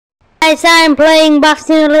Guys, I'm playing Bus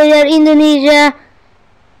Simulator Indonesia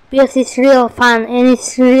because it's real fun and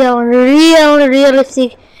it's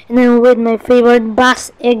realistic, and I'm with my favorite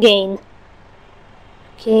bus again.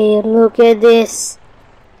 Okay, look at this.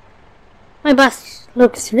 My bus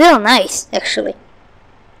looks real nice actually.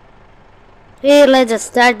 Okay, let's just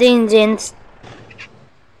start the engines.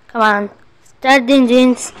 Come on, start the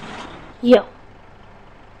engines. Yo.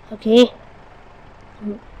 Okay,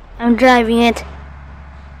 I'm driving it.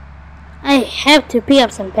 I have to pick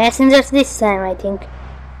up some passengers this time, I think.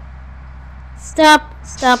 Stop.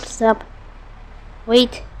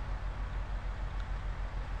 Wait.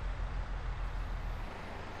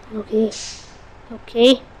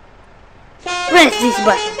 Okay. Press this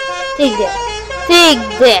button. Take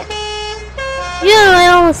that. Yeah, I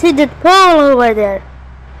almost hit that pole over there.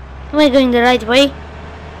 Am I going the right way?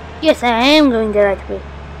 Yes, I am going the right way.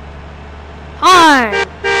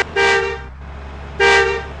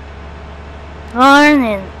 Horn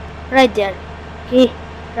and right there. Okay,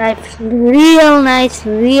 drive real nice.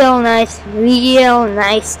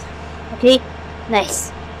 Okay,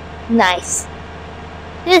 nice.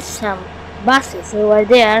 There's some buses over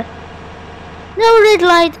there. No red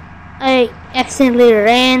light. I accidentally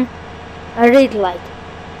ran a red light.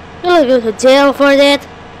 Will I go to jail for that?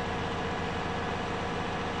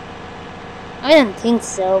 I don't think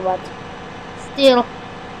so, but still,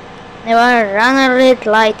 never run a red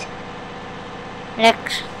light.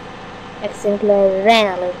 Accidentally ran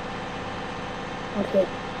a light.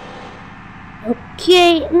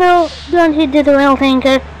 Okay, no, don't hit the oil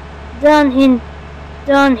tanker. Don't hit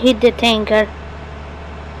the tanker.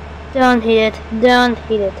 Don't hit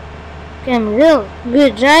it. Okay, I'm real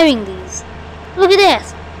good driving these. Look at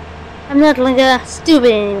this. I'm not like a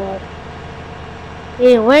stupid anymore.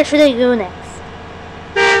 Okay, where should I go next?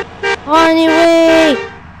 Anyway,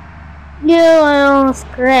 yo, I almost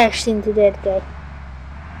crashed into that guy.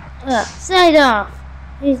 Side off.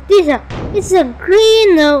 It's a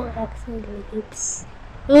green. No, accidentally.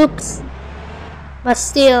 Oops. But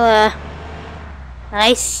still,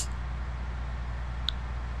 nice.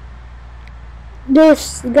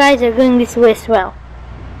 Those guys are going this way as well.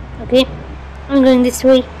 Okay, I'm going this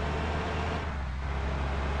way.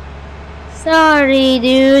 Sorry,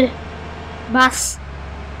 dude. Bus.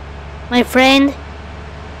 My friend.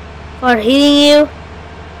 For hitting you.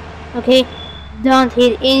 Okay, don't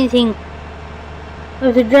hit anything. You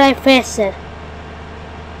have to drive faster.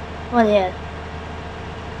 What here?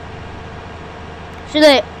 Should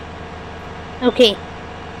I? Okay,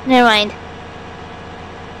 never mind.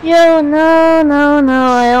 Yo, no,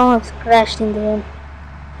 I almost crashed into him.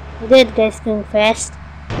 That guy's going fast.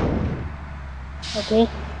 Okay.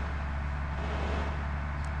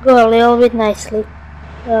 Go a little bit nicely.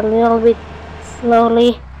 Go a little bit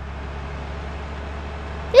slowly.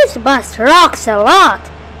 This bus rocks a lot.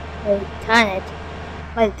 I turn it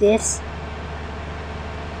like this.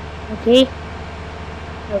 Okay.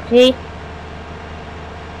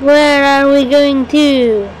 Where are we going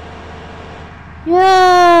to? Yo!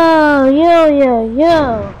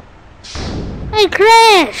 I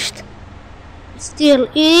crashed! Still,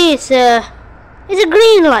 it's a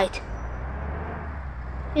green light.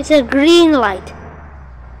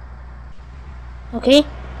 Okay.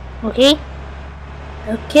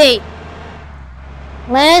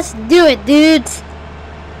 Let's do it, dudes.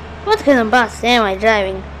 What kind of bus am I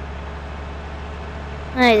driving?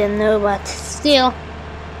 I don't know, but still,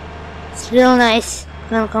 it's real nice.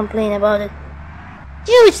 Can't complain about it.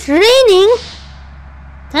 Yo, it's raining!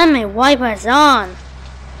 Turn my wipers on.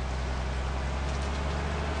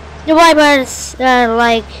 The wipers are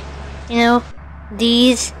like,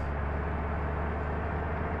 these.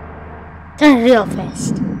 Turn real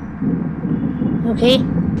fast. Okay?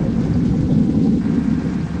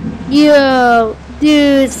 Yo,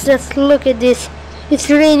 dudes, just look at this. It's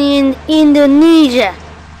raining in Indonesia.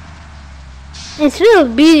 It's real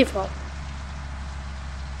beautiful.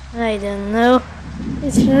 I don't know.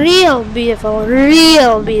 It's real beautiful.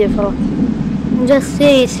 Just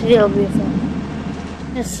say it's real beautiful.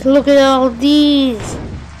 Just look at all these.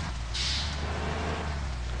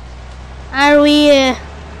 Are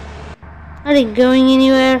they going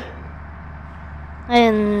anywhere? I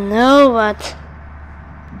don't know, but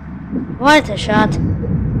what a shot.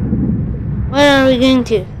 Where are we going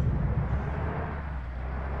to?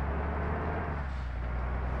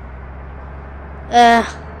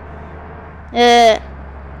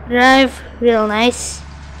 Drive real nice.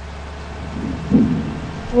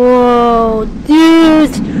 Whoa,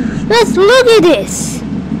 dude, let's look at this.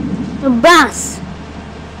 A bus.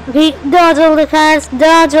 Okay, dodge all the cars.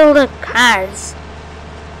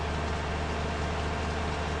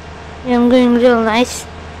 I'm going real nice,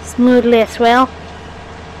 smoothly as well.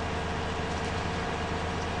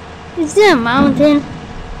 Is there a mountain?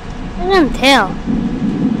 I can't tell.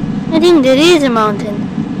 I think there is a mountain.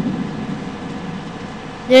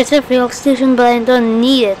 There's a fuel station, but I don't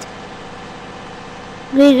need it.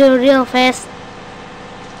 We go real fast.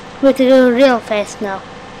 We have to go real fast now.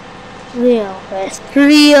 Real fast.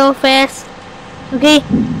 Real fast. Okay?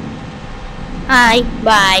 Hi.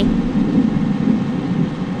 Bye.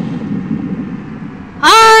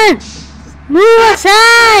 On! Move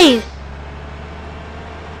aside!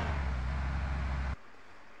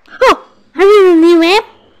 Oh! Are we in the new map?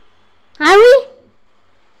 Are we?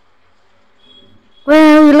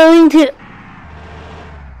 Where are we going to?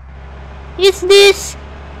 Is this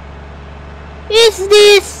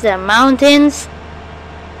the mountains?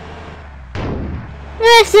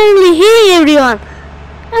 I suddenly hear everyone.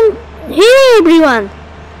 I'm here, everyone.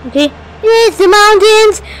 Okay. It's the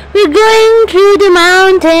mountains. We're going through the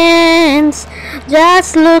mountains.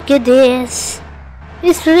 Just look at this.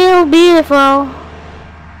 It's real beautiful.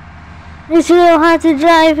 It's real hard to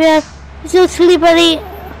drive here. It's so slippery.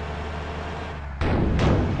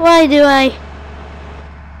 Why do I?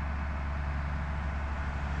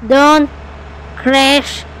 Don't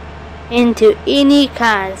crash into any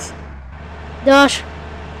cars. Don't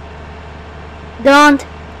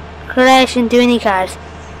crash into any cars.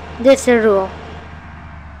 That's the rule.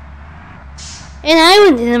 And I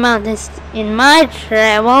went to the mountains in my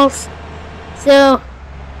travels, so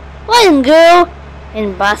why don't go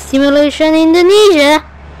in bus simulation Indonesia?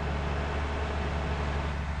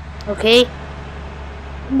 Okay.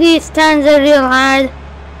 These turns are real hard,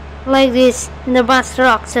 like this in the bus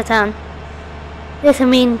rocks a ton. That's the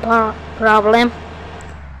main problem.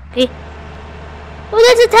 Okay. Oh,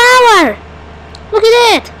 that's a tower! Look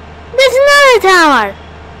at it! There's another tower!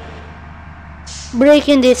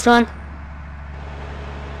 Breaking this one.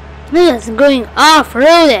 It's going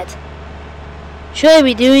off-roaded. Should I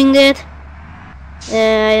be doing that?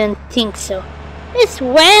 I don't think so. These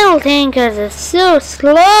whale tankers are so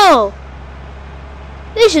slow.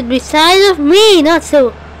 They should be size of me, not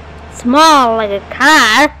so small like a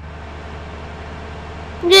car.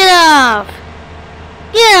 Get off!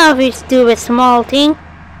 Get off, you stupid small thing.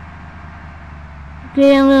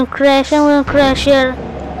 Okay, I'm gonna crash here.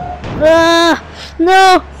 No!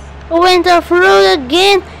 I went off-road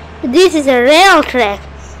again. This is a rail track.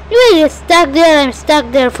 If I get stuck there, I'm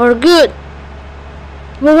stuck there for good.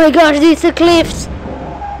 Oh my gosh, these are cliffs.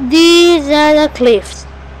 These are the cliffs.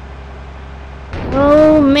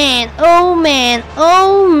 Oh man, oh man,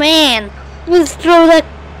 oh man. Let's throw the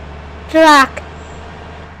truck.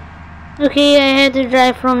 Okay, I had to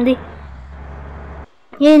drive from the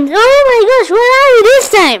end. Oh my gosh, where are we this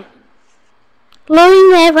time?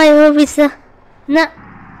 Glowing map, I hope it's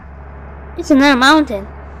it's another mountain.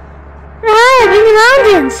 Right, in the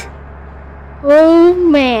mountains. Oh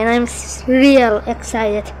man, I'm real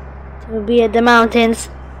excited to be at the mountains.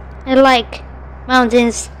 I like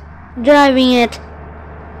mountains. Driving it,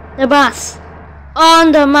 the bus,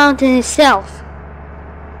 on the mountain itself.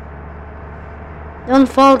 Don't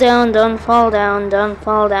fall down, don't fall down, don't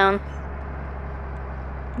fall down.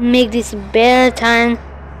 Make this better time.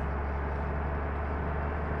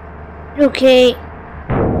 Okay,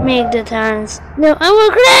 make the turns. No, I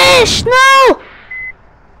will crash! No!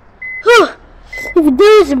 Whew. If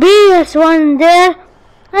those bears weren't there,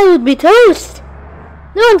 I would be toast.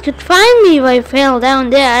 No one could find me if I fell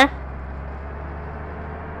down there.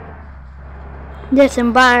 There's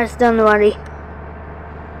some bars, don't worry.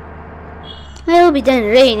 I hope it doesn't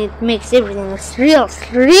rain, it makes everything real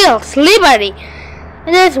slippery.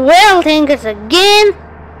 And there's whale tankers again.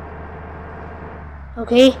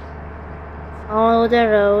 Okay. Follow the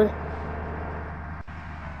road.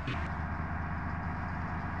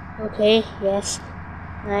 Okay, yes.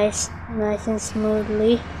 Nice and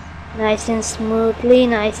smoothly. Nice and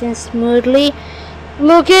smoothly.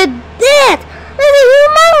 Look at that! That's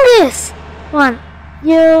humongous! One.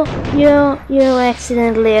 You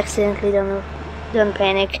accidentally don't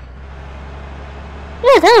panic.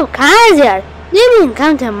 There's a ton of cars here. Do you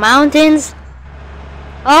encounter mountains?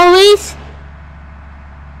 Always?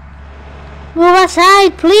 Move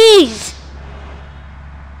aside, please!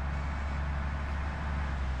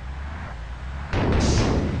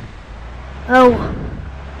 Oh,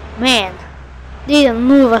 man. They didn't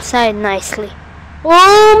move aside nicely.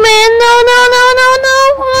 Oh, man, no!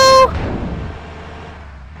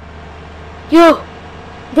 Yo,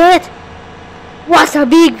 that was a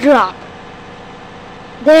big drop.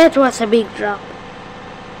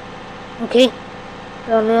 Okay,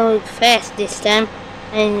 go a little bit fast this time,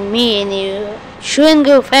 and me and you shouldn't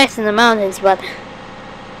go fast in the mountains, but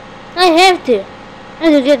I have to. I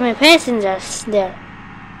have to get my passengers there.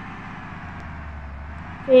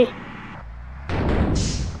 Okay.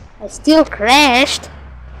 I still crashed.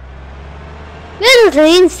 That was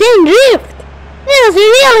an insane drift. That was a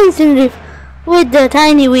real insane drift with the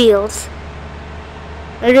tiny wheels.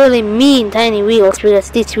 I really mean tiny wheels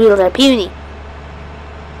because these wheels are puny.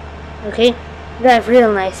 Okay, drive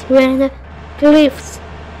real nice. We're in the cliffs.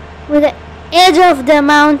 We're the edge of the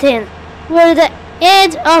mountain. We're the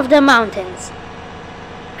edge of the mountains.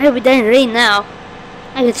 I hope it doesn't rain now.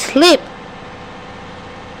 I could sleep.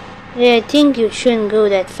 Yeah, I think you shouldn't go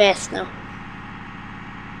that fast now.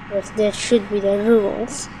 Because that should be the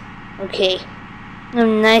rules. Okay.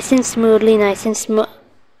 Nice and smoothly, nice and smooth.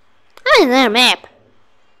 Oh, another map.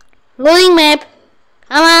 Loading map.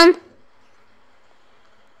 Come on.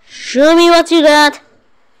 Show me what you got.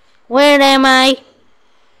 Where am I?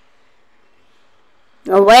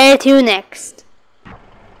 Where to next?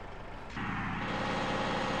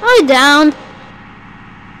 Oh, down.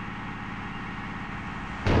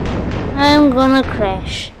 I'm gonna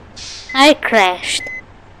crash. I crashed.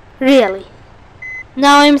 Really.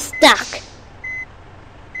 Now I'm stuck.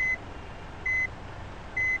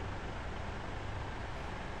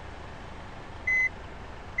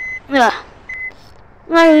 Ugh.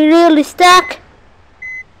 Are we really stuck?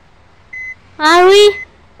 Are we?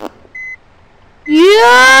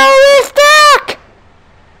 Yeah, we're stuck!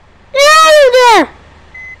 Get out of there!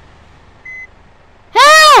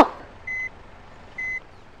 Help!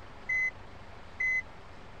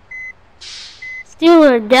 Still,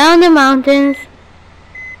 we're down the mountains.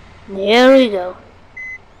 There we go.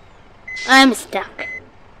 I'm stuck.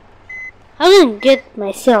 How can I get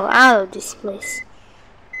myself out of this place?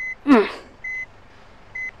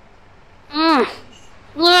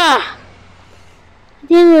 I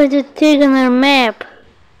think we have to take another map.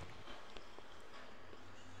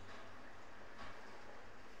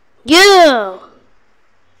 Go!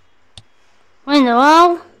 Find the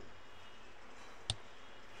wall.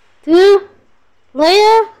 2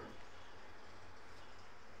 later.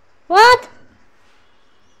 What?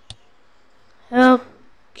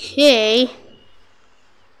 Okay.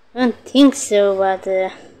 I don't think so, but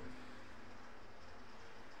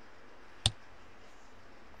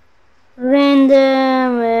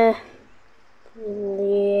random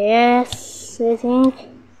yes, I think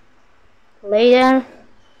later.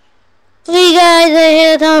 Okay guys, I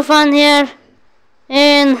had a ton of fun here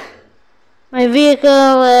and my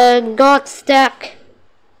vehicle got stuck,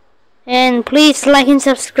 and please like and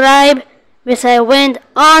subscribe because I went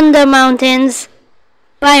on the mountains.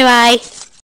 Bye bye.